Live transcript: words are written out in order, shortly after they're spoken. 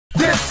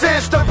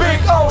This is the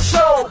Big O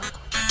Show.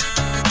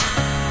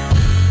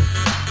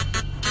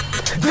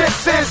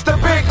 This is the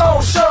Big O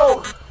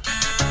Show.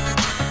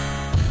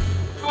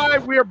 All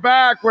right, we're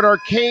back with our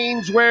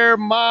Caneswear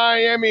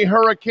Miami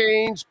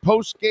Hurricanes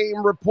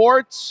post-game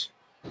reports.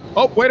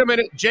 Oh, wait a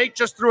minute. Jake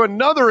just threw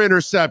another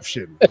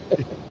interception.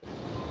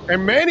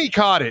 And Manny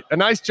caught it. A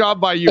nice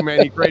job by you,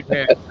 Manny. Great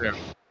man.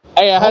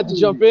 Hey, I had to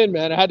jump in,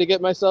 man. I had to get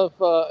myself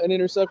an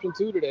interception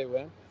too today,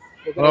 man.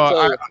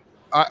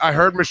 I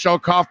heard Michelle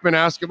Kaufman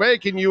ask him, hey,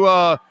 can you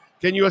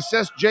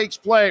assess Jake's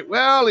play?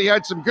 Well, he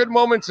had some good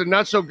moments and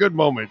not so good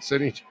moments.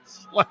 And he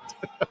just left.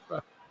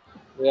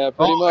 Yeah,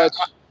 pretty much.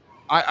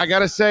 I got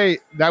to say,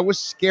 that was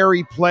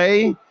scary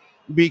play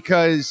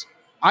because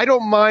I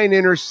don't mind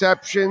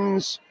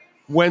interceptions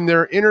when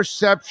they're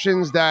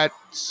interceptions that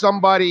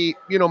somebody,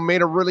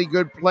 made a really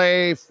good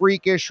play,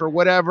 freakish or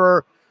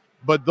whatever,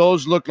 but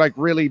those look like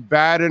really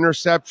bad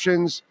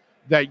interceptions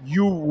that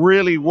you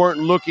really weren't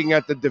looking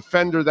at the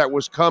defender that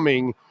was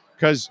coming,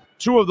 because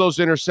two of those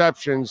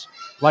interceptions,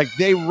 like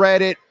they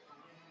read it,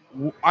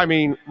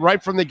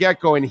 right from the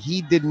get-go, and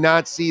he did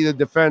not see the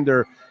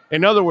defender.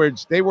 In other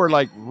words, they were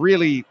like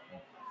really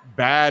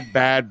bad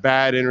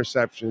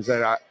interceptions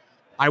that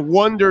I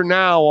wonder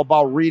now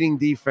about reading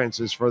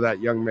defenses for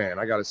that young man,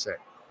 I got to say.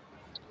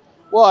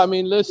 Well,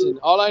 listen,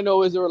 all I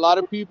know is there were a lot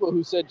of people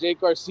who said Jake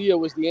Garcia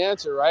was the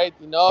answer, right?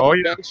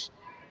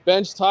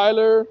 Bench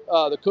Tyler.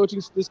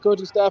 This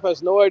coaching staff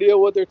has no idea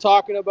what they're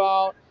talking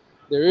about.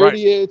 They're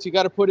idiots. You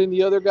got to put in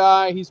the other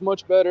guy. He's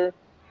much better.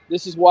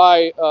 This is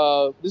why.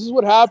 This is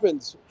what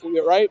happens,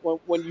 right?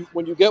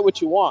 When you get what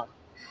you want.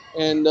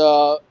 And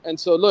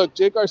so look,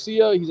 Jake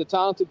Garcia, he's a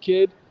talented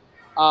kid,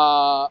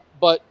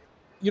 but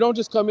you don't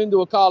just come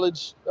into a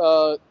college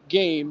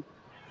game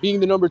being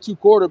the number 2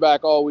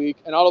 quarterback all week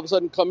and all of a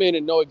sudden come in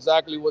and know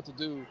exactly what to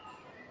do.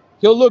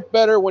 He'll look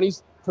better when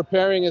he's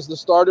preparing as the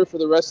starter for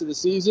the rest of the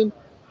season,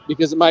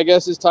 because my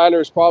guess is Tyler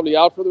is probably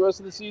out for the rest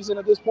of the season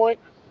at this point.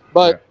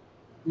 But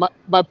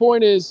my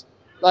point is,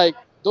 like,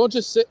 don't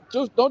just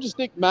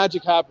think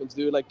magic happens,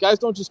 dude. Like, guys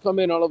don't just come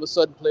in all of a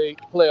sudden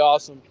play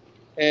awesome.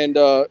 And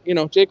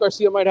Jake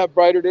Garcia might have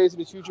brighter days in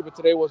his future, but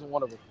today wasn't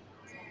one of them.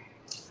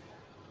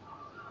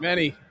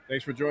 Manny,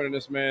 thanks for joining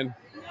us, man.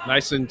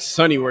 Nice and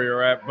sunny where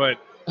you're at, but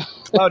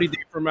cloudy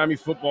day for Miami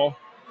football.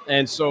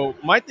 And so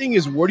my thing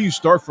is, where do you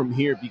start from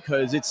here?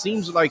 Because it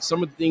seems like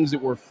some of the things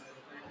that were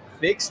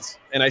fixed,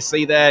 and I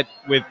say that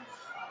with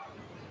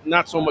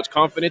not so much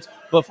confidence,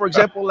 but for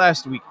example,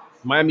 last week,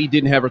 Miami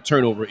didn't have a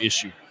turnover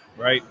issue,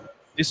 right?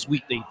 This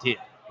week they did.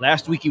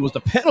 Last week it was the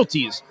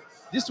penalties.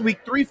 This week,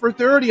 3 for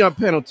 30 on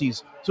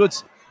penalties. So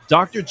it's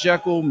Dr.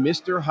 Jekyll,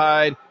 Mr.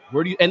 Hyde.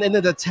 And then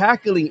the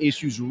tackling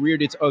issues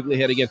reared its ugly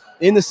head again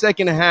in the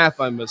second half,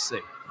 I must say.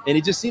 And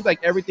it just seemed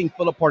like everything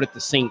fell apart at the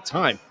same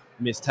time.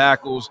 Missed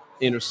tackles,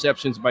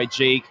 interceptions by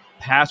Jake,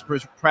 pass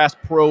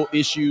pro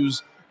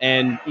issues.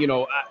 And,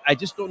 I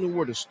just don't know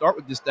where to start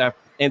with this staff.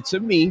 And to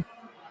me,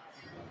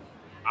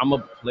 I'm a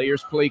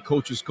players play,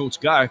 coaches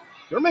coach guy.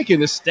 They're making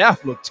this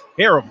staff look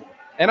terrible.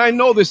 And I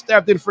know this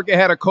staff didn't forget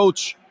how to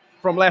coach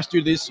from last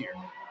year this year.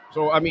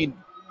 So, where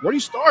do you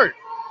start?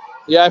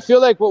 Yeah, I feel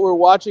like what we're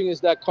watching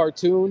is that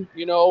cartoon,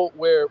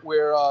 where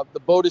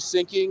the boat is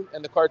sinking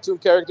and the cartoon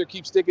character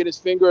keeps sticking his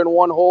finger in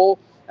one hole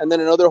and then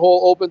another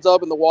hole opens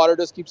up and the water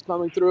just keeps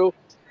coming through.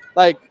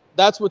 Like,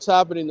 that's what's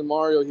happening to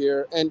Mario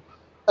here. And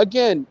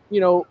again,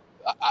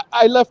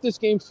 I left this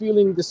game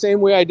feeling the same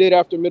way I did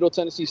after Middle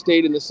Tennessee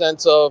State, in the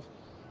sense of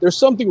there's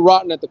something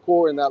rotten at the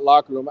core in that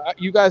locker room.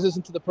 You guys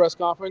listened to the press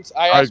conference.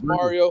 I asked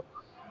Mario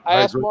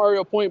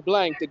point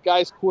blank, did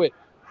guys quit?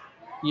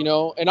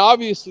 And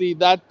obviously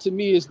that to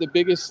me is the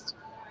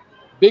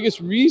biggest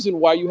reason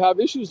why you have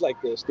issues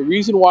like this. The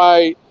reason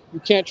why you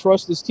can't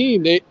trust this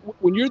team.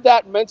 When you're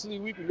that mentally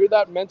weak, when you're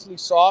that mentally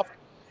soft,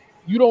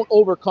 you don't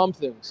overcome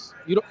things.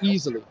 You don't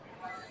easily.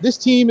 This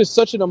team is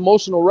such an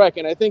emotional wreck,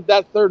 and I think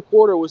that third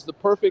quarter was the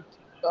perfect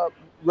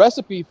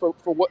recipe for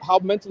how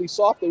mentally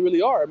soft they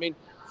really are.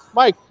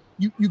 Mike,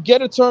 you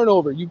get a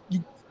turnover. You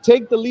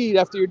take the lead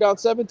after you're down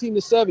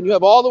 17-7. You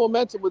have all the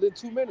momentum within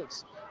 2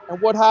 minutes. And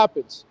what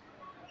happens?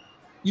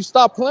 You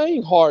stop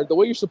playing hard the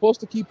way you're supposed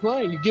to keep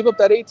playing. You give up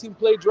that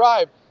 18-play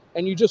drive,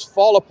 and you just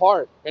fall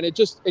apart. And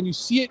you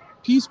see it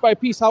piece by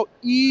piece how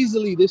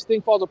easily this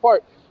thing falls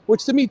apart,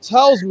 which to me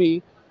tells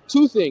me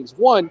two things.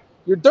 One,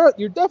 you're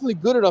definitely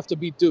good enough to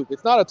beat Duke.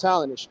 It's not a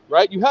talent issue,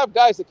 right? You have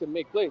guys that can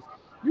make plays.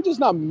 You're just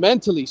not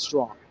mentally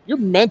strong. You're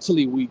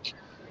mentally weak,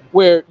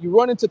 where you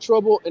run into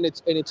trouble and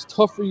it's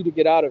tough for you to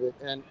get out of it.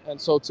 And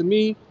so to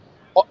me,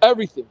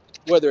 everything,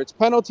 whether it's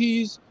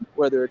penalties,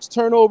 whether it's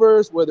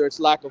turnovers, whether it's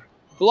lack of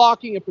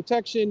blocking and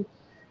protection,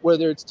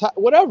 whether it's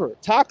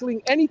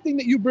tackling, anything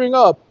that you bring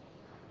up,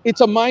 it's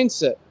a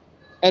mindset.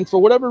 And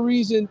for whatever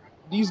reason,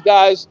 these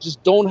guys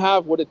just don't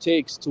have what it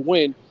takes to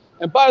win.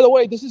 And by the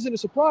way, this isn't a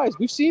surprise.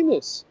 We've seen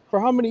this for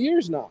how many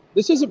years now?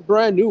 This isn't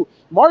brand new.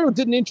 Mario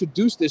didn't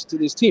introduce this to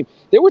this team.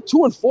 They were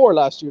 2-4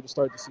 last year to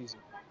start the season,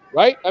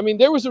 right?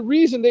 There was a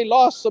reason they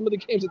lost some of the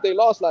games that they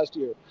lost last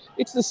year.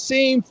 It's the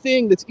same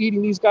thing that's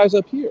eating these guys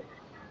up here.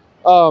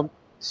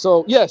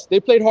 So yes, they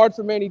played hard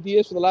for Manny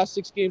Diaz for the last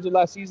 6 games of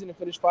last season and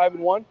finished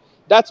 5-1.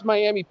 That's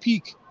Miami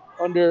peak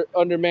under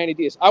Manny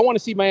Diaz. I want to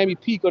see Miami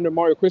peak under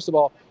Mario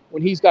Cristobal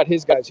when he's got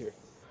his guys here.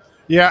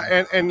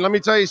 Yeah, and let me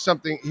tell you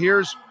something.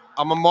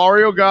 I'm a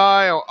Mario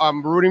guy.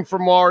 I'm rooting for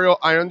Mario.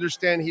 I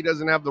understand he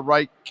doesn't have the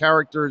right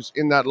characters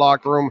in that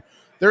locker room.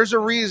 There's a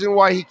reason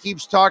why he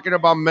keeps talking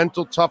about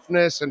mental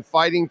toughness and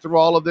fighting through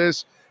all of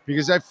this,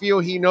 because I feel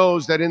he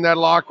knows that in that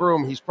locker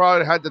room, he's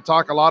probably had to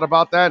talk a lot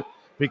about that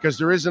because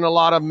there isn't a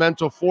lot of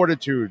mental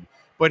fortitude.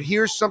 But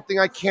here's something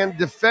I can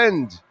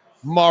defend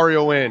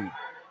Mario in.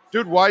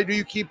 Dude, why do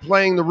you keep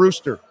playing the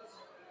Rooster?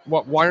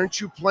 Why aren't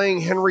you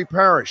playing Henry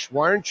Parrish?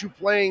 Why aren't you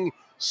playing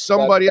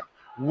somebody else?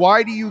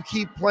 Why do you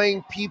keep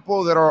playing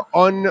people that are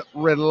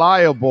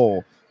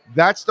unreliable?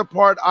 That's the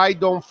part I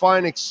don't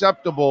find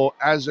acceptable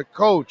as a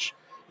coach.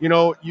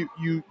 You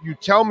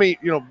tell me,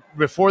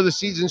 before the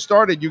season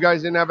started, you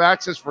guys didn't have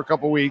access for a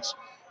couple of weeks.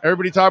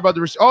 Everybody talked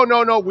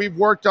about no, we've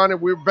worked on it.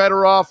 We're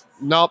better off.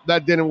 Nope,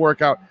 that didn't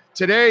work out.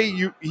 Today,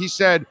 he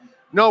said,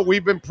 no,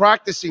 we've been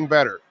practicing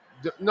better.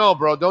 No,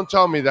 bro, don't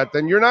tell me that.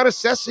 Then you're not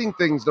assessing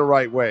things the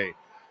right way.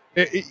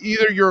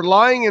 Either you're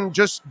lying and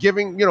just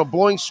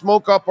blowing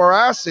smoke up our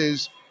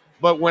asses,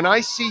 but when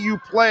I see you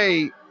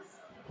play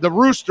the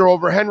Rooster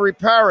over Henry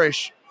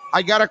Parrish,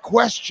 I got to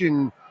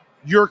question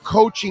your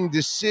coaching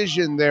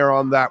decision there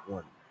on that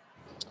one.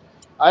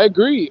 I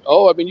agree.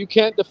 I mean, you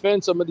can't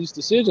defend some of these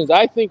decisions.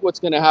 I think what's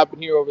going to happen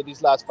here over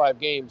these last 5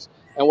 games,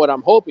 and what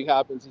I'm hoping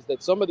happens, is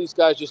that some of these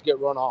guys just get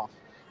run off.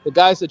 The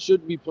guys that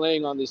shouldn't be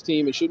playing on this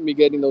team and shouldn't be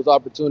getting those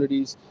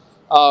opportunities.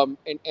 And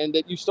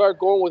that you start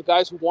going with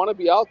guys who want to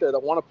be out there, that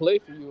want to play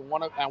for you, and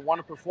want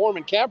to perform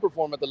and can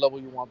perform at the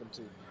level you want them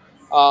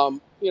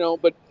to.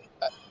 But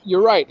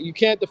you're right. You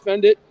can't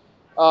defend it.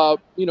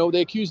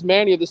 They accused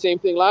Manny of the same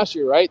thing last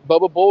year, right?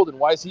 Bubba Bolden,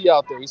 why is he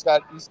out there? He's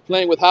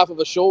playing with half of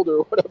a shoulder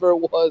or whatever it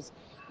was,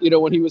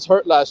 when he was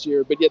hurt last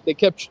year. But yet they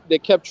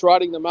kept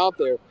trotting them out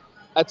there.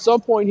 At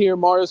some point here,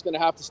 Mario's going to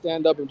have to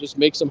stand up and just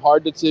make some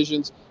hard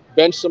decisions,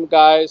 bench some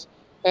guys.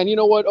 And you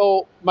know what?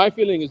 My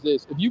feeling is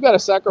this. If you got to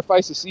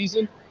sacrifice a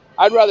season,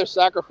 I'd rather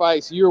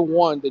sacrifice year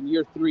 1 than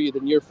year 3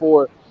 than year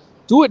 4.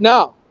 Do it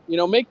now.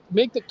 Make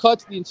the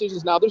cuts, the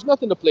incisions now. There's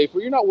nothing to play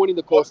for. You're not winning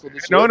the Coastal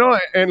this year. No,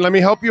 and let me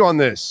help you on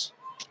this.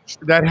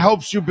 That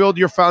helps you build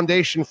your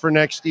foundation for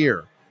next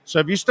year. So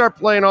if you start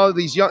playing all of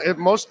these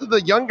most of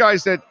the young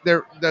guys that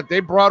they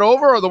brought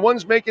over are the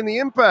ones making the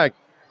impact.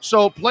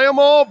 So play them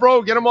all,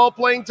 bro. Get them all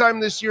playing time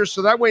this year.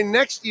 So that way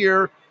next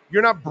year,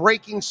 you're not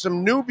breaking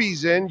some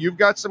newbies in. You've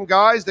got some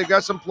guys, they've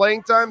got some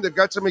playing time, they've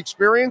got some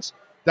experience.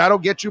 That'll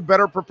get you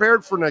better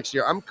prepared for next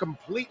year. I'm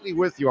completely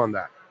with you on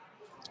that.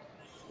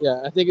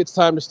 Yeah, I think it's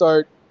time to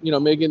start,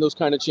 making those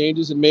kind of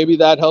changes, and maybe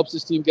that helps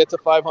this team get to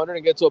 500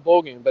 and get to a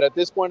bowl game. But at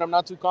this point, I'm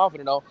not too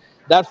confident.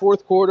 That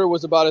 4th quarter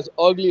was about as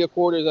ugly a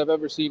quarter as I've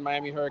ever seen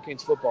Miami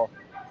Hurricanes football.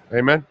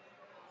 Amen.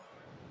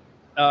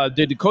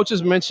 Did the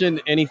coaches mention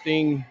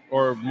anything,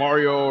 or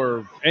Mario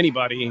or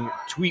anybody,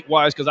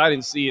 tweet-wise, because I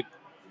didn't see it,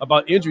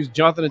 about injuries?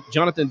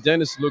 Jonathan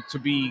Dennis looked to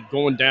be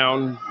going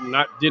down,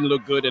 didn't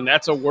look good, and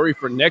that's a worry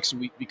for next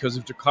week because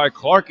if Ja'Kai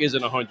Clark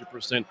isn't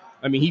 100%,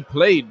 I mean, he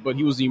played, but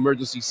he was the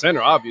emergency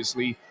center,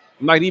 obviously.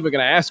 I'm not even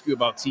going to ask you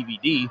about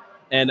TVD,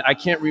 and I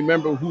can't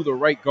remember who the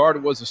right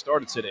guard was that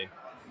started today.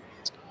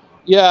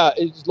 Yeah,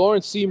 it's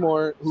Lawrence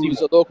Seymour,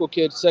 who's a local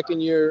kid,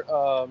 2nd-year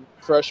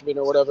freshman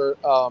or whatever,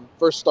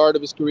 first start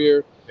of his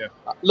career. Yeah.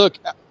 Look,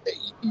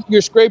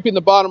 you're scraping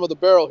the bottom of the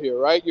barrel here,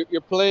 right?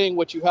 You're playing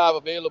what you have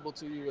available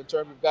to you in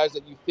terms of guys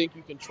that you think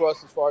you can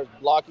trust as far as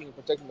blocking and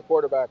protecting the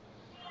quarterback.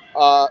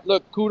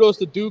 Look, kudos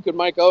to Duke and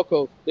Mike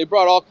Elko. They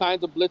brought all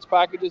kinds of blitz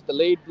packages,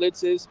 delayed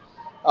blitzes.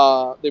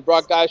 They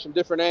brought guys from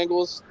different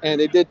angles,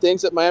 and they did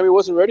things that Miami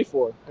wasn't ready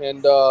for.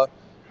 And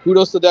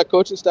kudos to that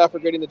coaching staff for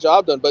getting the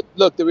job done. But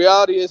look, the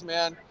reality is,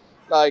 man,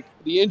 like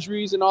the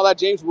injuries and all that.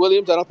 James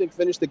Williams, I don't think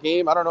finished the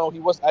game. I don't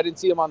know. I didn't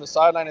see him on the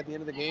sideline at the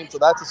end of the game, so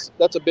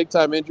that's a big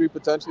time injury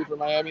potentially for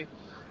Miami.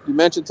 You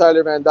mentioned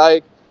Tyler Van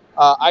Dyke.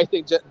 I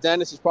think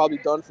Dennis is probably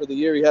done for the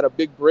year. He had a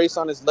big brace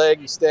on his leg.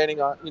 He's standing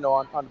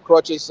on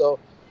crutches. So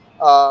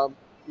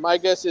my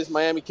guess is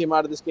Miami came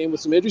out of this game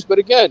with some injuries. But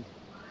again,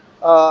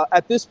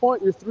 at this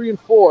point, you're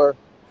 3-4.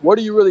 What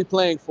are you really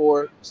playing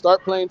for?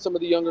 Start playing some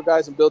of the younger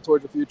guys and build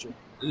towards the future.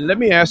 Let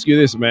me ask you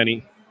this,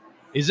 Manny.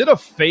 Is it a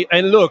fate?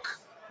 And look,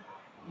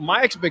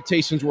 my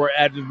expectations were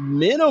at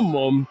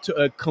minimum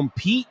to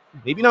compete,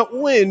 maybe not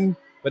win,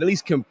 but at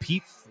least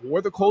compete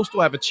for the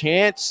Coastal, have a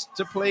chance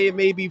to play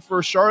maybe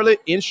for Charlotte,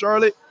 in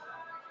Charlotte.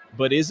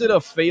 But is it a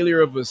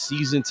failure of a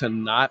season to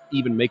not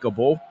even make a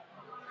bowl?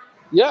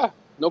 Yeah,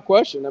 no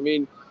question. I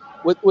mean,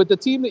 with the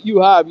team that you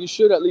have, you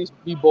should at least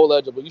be bowl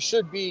eligible. You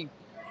should be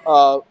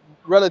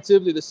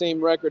relatively the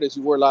same record as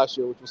you were last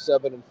year, which was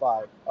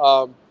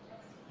 7-5.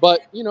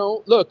 But,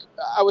 look,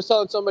 I was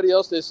telling somebody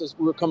else this as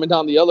we were coming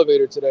down the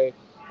elevator today.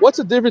 What's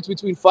the difference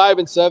between 5-7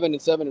 and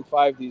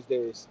 7-5 these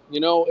days?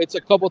 It's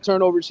a couple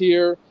turnovers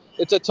here.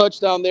 It's a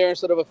touchdown there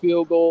instead of a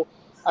field goal.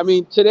 I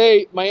mean,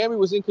 today, Miami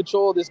was in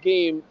control of this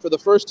game for the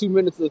first 2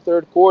 minutes of the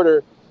 3rd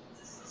quarter.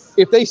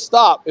 if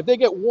they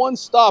get one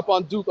stop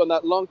on Duke on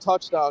that long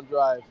touchdown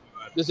drive,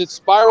 does it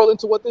spiral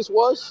into what this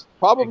was?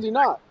 Probably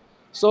not.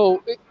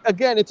 So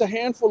again, it's a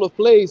handful of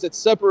plays that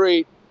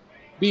separate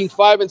being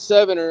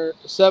 5-7 or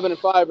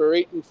 7-5 or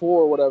 8-4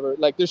 or whatever.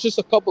 Like there's just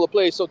a couple of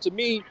plays. So to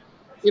me,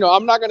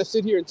 I'm not going to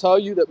sit here and tell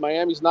you that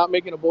Miami's not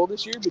making a bowl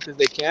this year because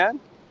they can.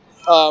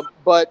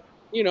 But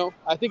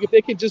I think if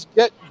they can just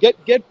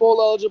get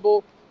bowl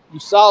eligible, you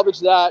salvage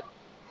that.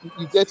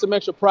 You get some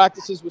extra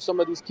practices with some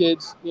of these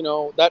kids.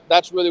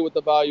 That's really what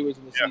the value is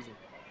in the season.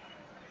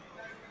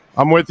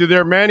 I'm with you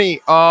there,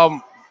 Manny.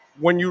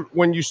 When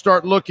you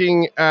start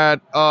looking at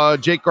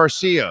Jake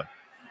Garcia,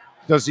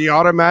 does he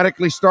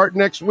automatically start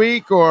next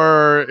week,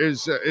 or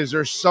is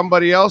there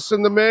somebody else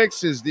in the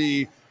mix? Is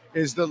the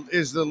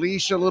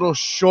leash a little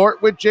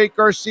short with Jake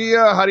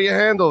Garcia? How do you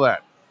handle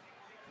that?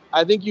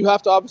 I think you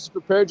have to obviously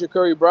prepare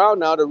Ja'Cory Brown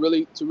now to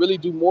really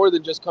do more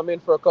than just come in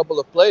for a couple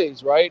of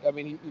plays, right? I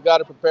mean, you got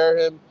to prepare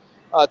him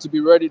to be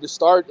ready to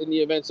start in the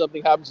event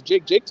something happens to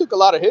Jake. Jake took a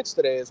lot of hits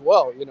today as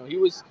well.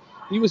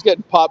 He was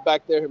getting popped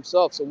back there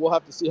himself, so we'll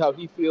have to see how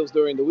he feels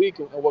during the week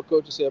and what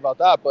coaches say about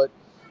that. But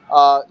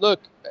look,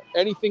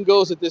 anything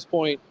goes at this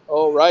point.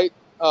 Oh, right.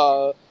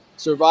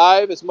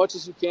 Survive as much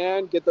as you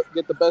can, get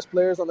the best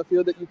players on the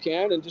field that you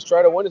can, and just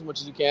try to win as much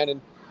as you can.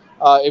 And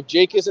if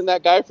Jake isn't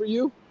that guy for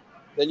you,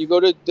 then you go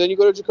to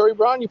Ja'Cory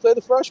Brown. You play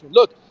the freshman.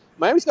 Look,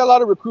 Miami's got a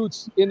lot of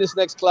recruits in this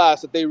next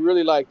class that they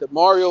really like. That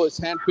Mario is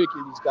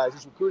handpicking these guys.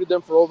 He's recruited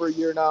them for over a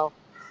year now.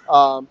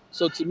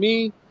 So to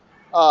me,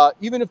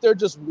 even if they're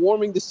just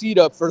warming the seat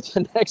up for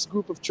the next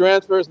group of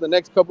transfers, the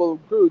next couple of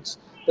recruits,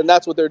 then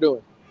that's what they're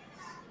doing.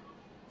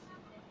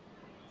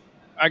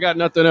 I got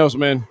nothing else,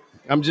 man.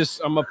 I'm a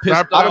pissed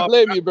off. I don't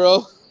blame you,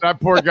 bro. That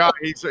poor guy,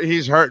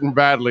 he's hurting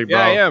badly, bro.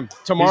 Yeah, I am.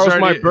 Tomorrow's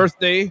my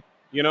birthday.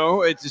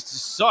 It just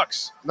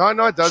sucks. No,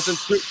 it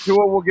doesn't.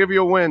 Tua will give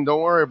you a win.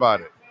 Don't worry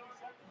about it.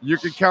 You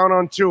can count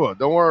on Tua.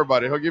 Don't worry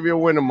about it. He'll give you a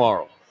win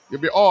tomorrow.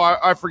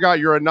 I forgot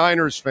you're a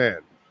Niners fan.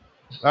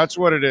 That's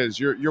what it is.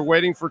 You're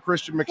waiting for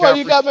Christian McCaffrey. Well,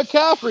 you got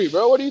McCaffrey,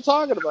 bro. What are you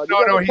talking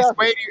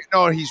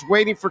about? He's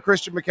waiting for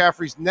Christian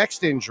McCaffrey's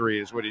next injury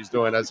is what he's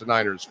doing as a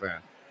Niners fan.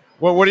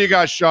 What do you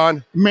got,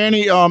 Sean?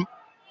 Manny,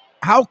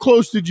 how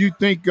close did you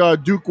think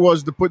Duke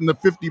was to putting the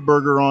 50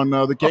 burger on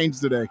the Canes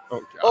today?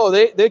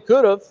 They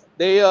could have.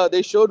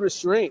 They showed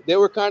restraint. They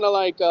were kind of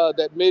like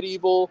that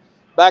medieval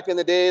back in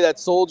the day, that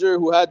soldier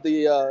who had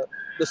the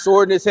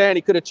sword in his hand.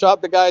 He could have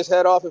chopped the guy's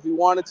head off if he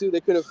wanted to.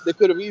 They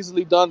could have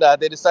easily done that.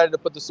 They decided to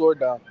put the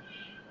sword down.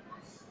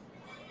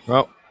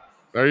 Well,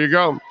 there you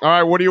go. All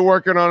right, what are you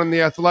working on in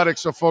the Athletics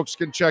so folks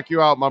can check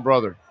you out, my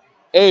brother?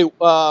 Hey,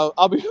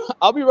 I'll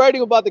be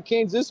writing about the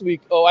Canes this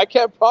week. Oh, I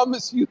can't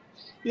promise you.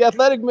 The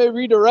Athletic may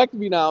redirect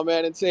me now,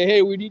 man, and say,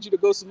 "Hey, we need you to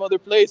go some other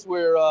place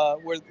where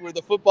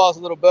the football's a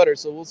little better."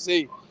 So we'll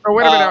see. Oh,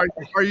 wait a minute.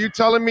 Are you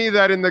telling me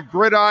that in the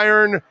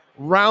Gridiron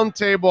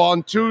Roundtable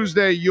on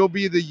Tuesday, you'll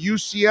be the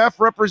UCF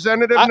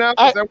representative now?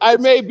 I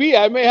may be.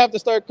 I may have to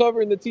start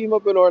covering the team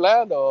up in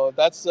Orlando.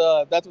 That's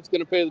what's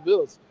going to pay the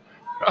bills.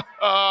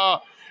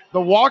 The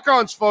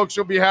walk-ons folks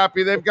will be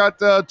happy. They've got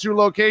 2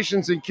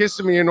 locations in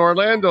Kissimmee and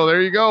Orlando. There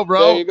you go, bro.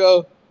 There you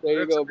go. There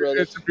you go,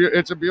 brother.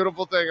 It's a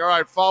beautiful thing. All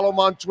right, follow him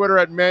on Twitter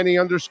at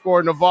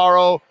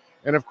Manny_Navarro.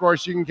 And, of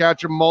course, you can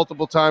catch him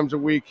multiple times a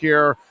week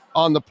here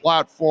on the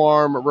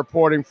platform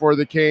reporting for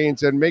the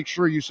Canes. And make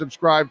sure you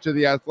subscribe to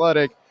The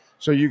Athletic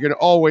so you can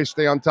always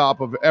stay on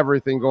top of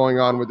everything going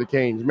on with the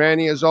Canes.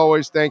 Manny, as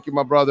always, thank you,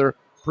 my brother.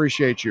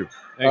 Appreciate you.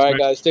 Thanks, all right,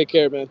 man. Guys. Take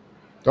care, man.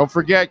 Don't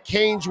forget,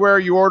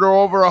 Caneswear, you order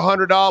over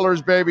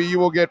 $100, baby, you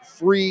will get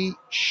free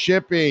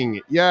shipping.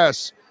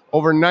 Yes.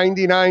 Over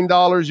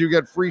 $99, you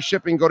get free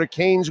shipping. Go to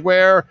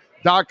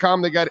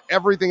caneswear.com. They got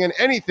everything and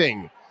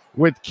anything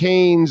with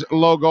Canes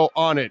logo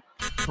on it.